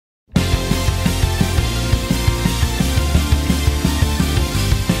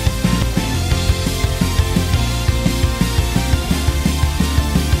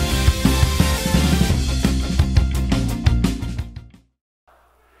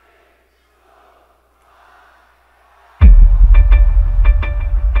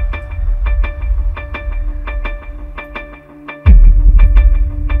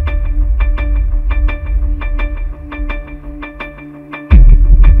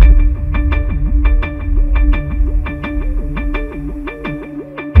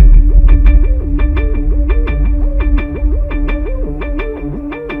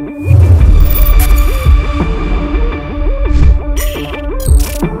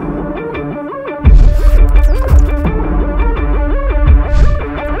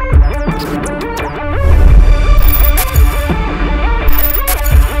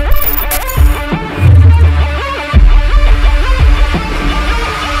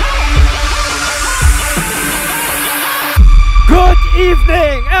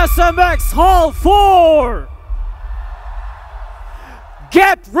evening, SMX Hall 4!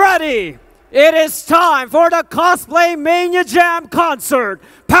 Get ready! It is time for the Cosplaymania Jam Concert,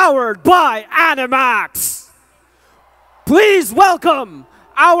 powered by Animax! Please welcome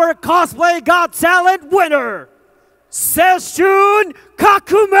our Cosplay Got Talent winner, Seishun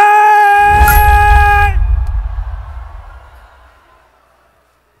Kakumei!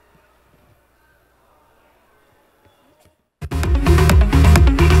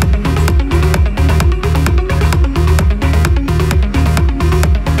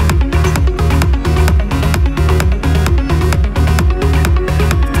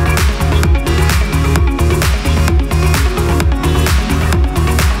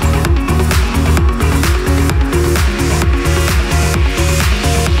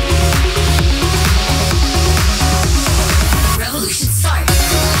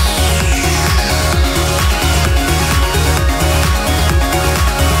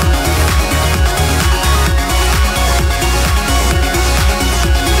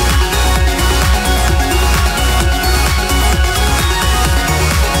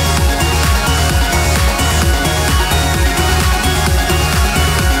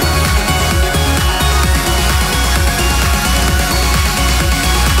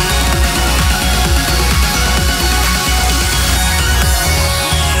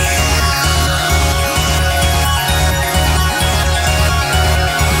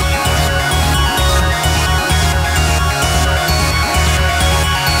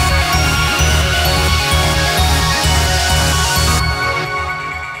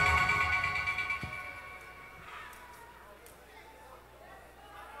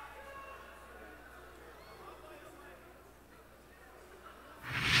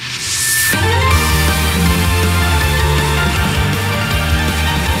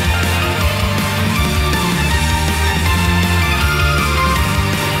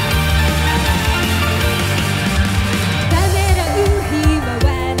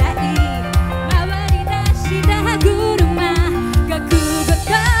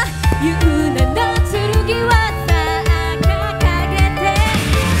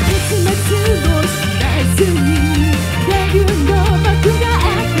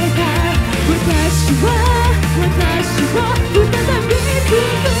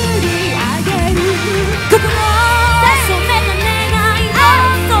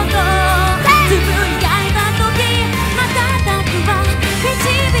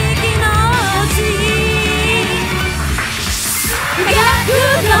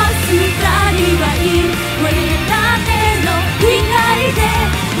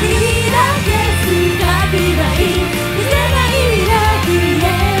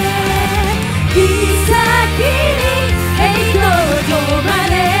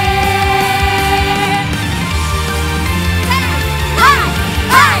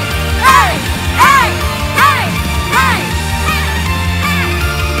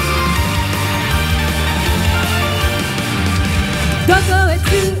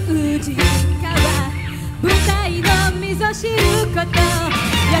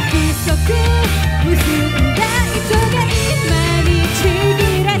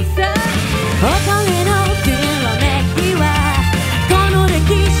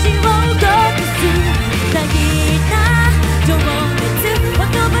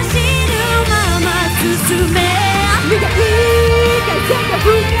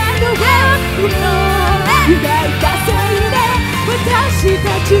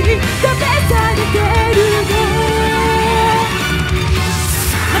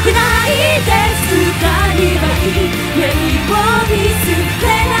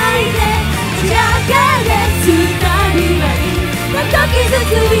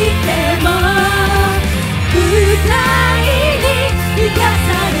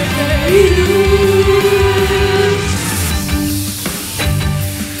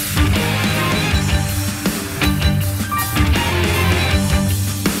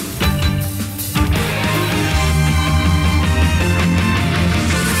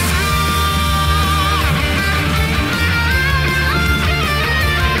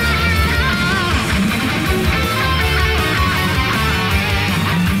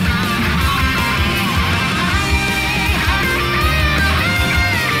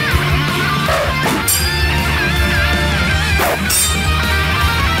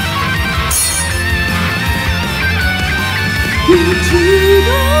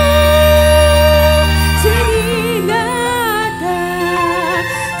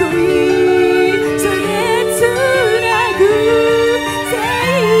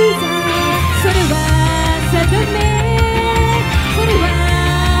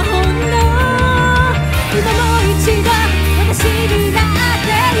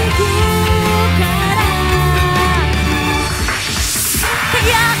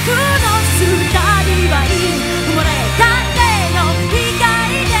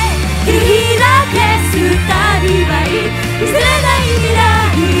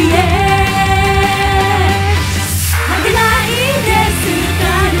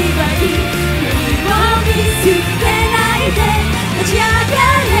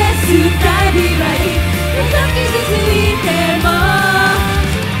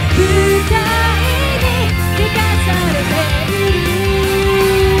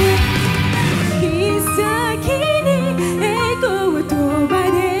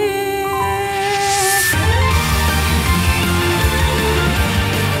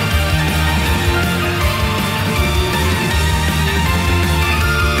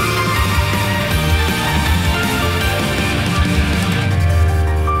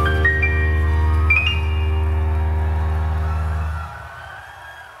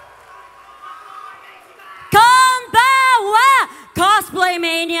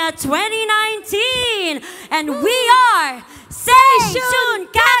 Cosplaymania 2019. And we are Seishun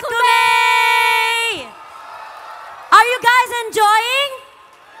Kakumei! Are you guys enjoying?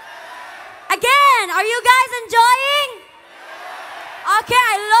 Again, are you guys enjoying? Okay,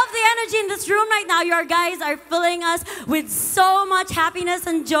 I love the energy in this room right now. Your guys are filling us with so much happiness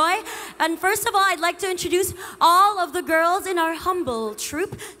and joy. And first of all, I'd like to introduce all of the girls in our humble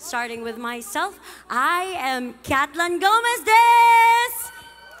troupe, starting with myself. I am Katlan Gomez des.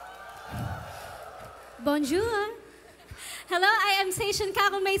 Bonjour. Hello, I am Seishun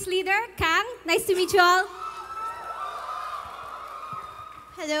Kakumei's leader, Kang. Nice to meet you all.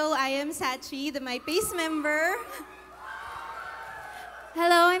 Hello, I am Sachi, the My Pace member.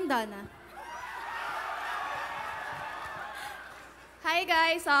 Hello, I'm Donna. Hi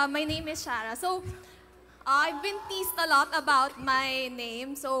guys, my name is Ciara. So, I've been teased a lot about my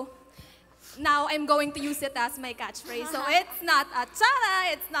name, so now I'm going to use it as my catchphrase. So it's not a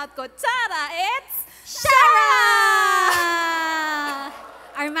Ciara, it's not Kochara, it's Ciara!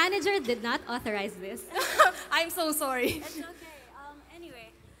 Our manager did not authorize this. I'm so sorry. That's okay.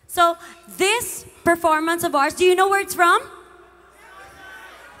 Anyway, so this performance of ours, do you know where it's from?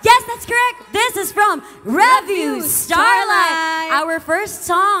 Yes, that's correct. This is from Revue, Starlight. Our first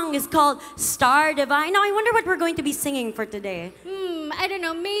song is called Star Divine. Now, I wonder what we're going to be singing for today. I don't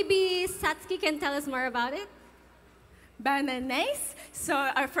know. Maybe Satsuki can tell us more about it. Nice. So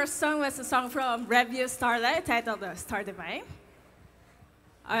our first song was a song from Revue Starlight titled Star Divine.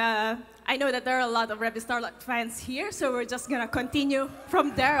 I know that there are a lot of Revue Starlight fans here, so we're just going to continue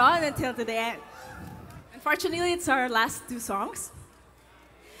from there on until to the end. Unfortunately, it's our last two songs.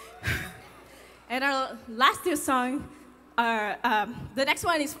 And our last two songs are, the next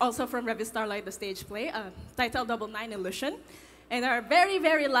one is also from Revue Starlight, the stage play, titled Double Nine Illusion. And our very,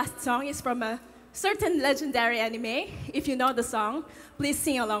 very last song is from a certain legendary anime. If you know the song, please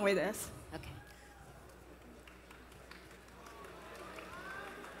sing along with us. Okay.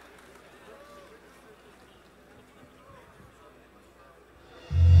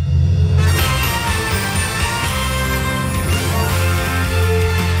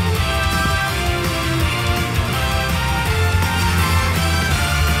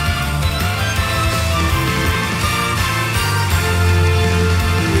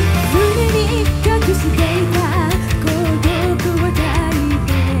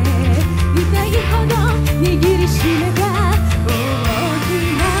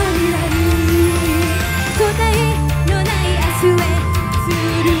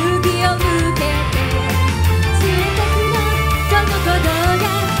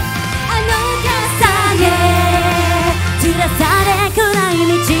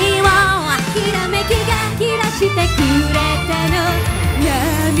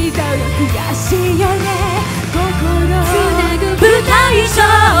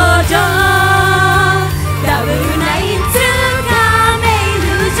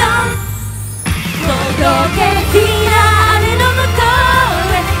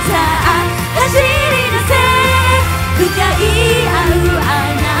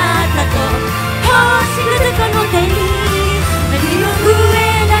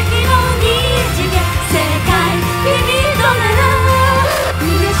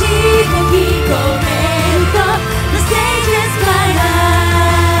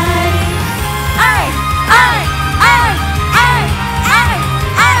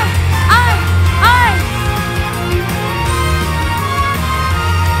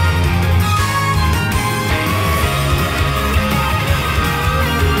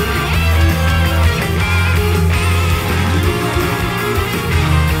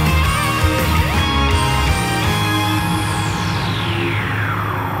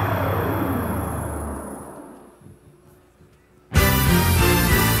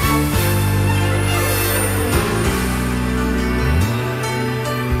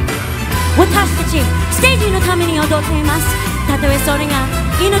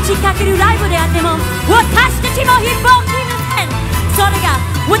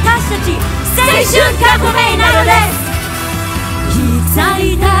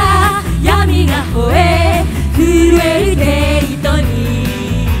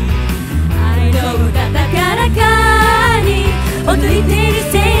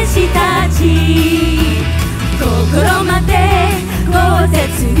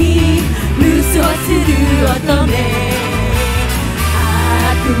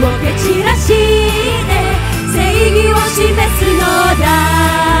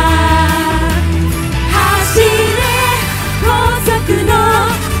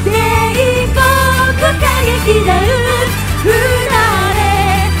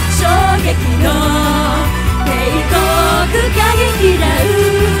 撃の帝国カゲキダ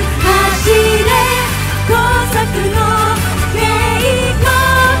ン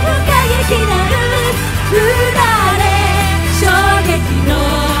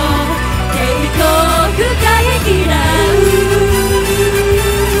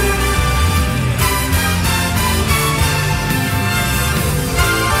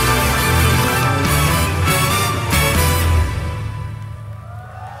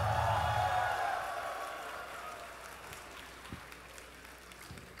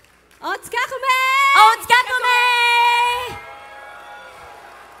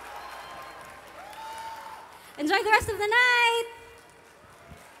Enjoy the rest of the night.